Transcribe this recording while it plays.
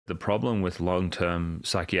The problem with long-term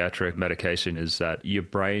psychiatric medication is that your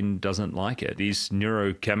brain doesn't like it. These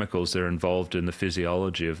neurochemicals, they're involved in the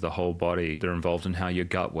physiology of the whole body. They're involved in how your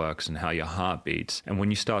gut works and how your heart beats. And when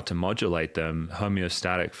you start to modulate them,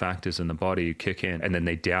 homeostatic factors in the body kick in, and then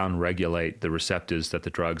they down-regulate the receptors that the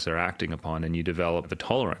drugs are acting upon, and you develop a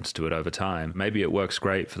tolerance to it over time. Maybe it works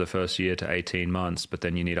great for the first year to 18 months, but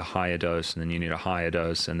then you need a higher dose, and then you need a higher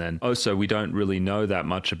dose, and then also we don't really know that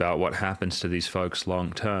much about what happens to these folks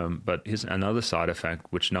long term. But here's another side effect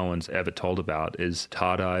which no one's ever told about is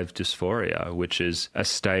tardive dysphoria, which is a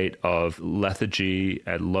state of lethargy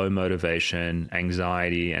and low motivation,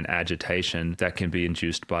 anxiety and agitation that can be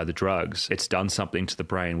induced by the drugs. It's done something to the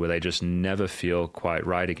brain where they just never feel quite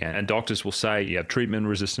right again. And doctors will say you have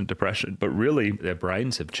treatment-resistant depression, but really their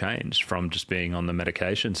brains have changed from just being on the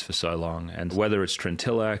medications for so long. And whether it's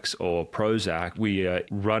Trintellix or Prozac, we are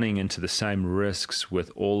running into the same risks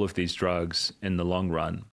with all of these drugs in the long run.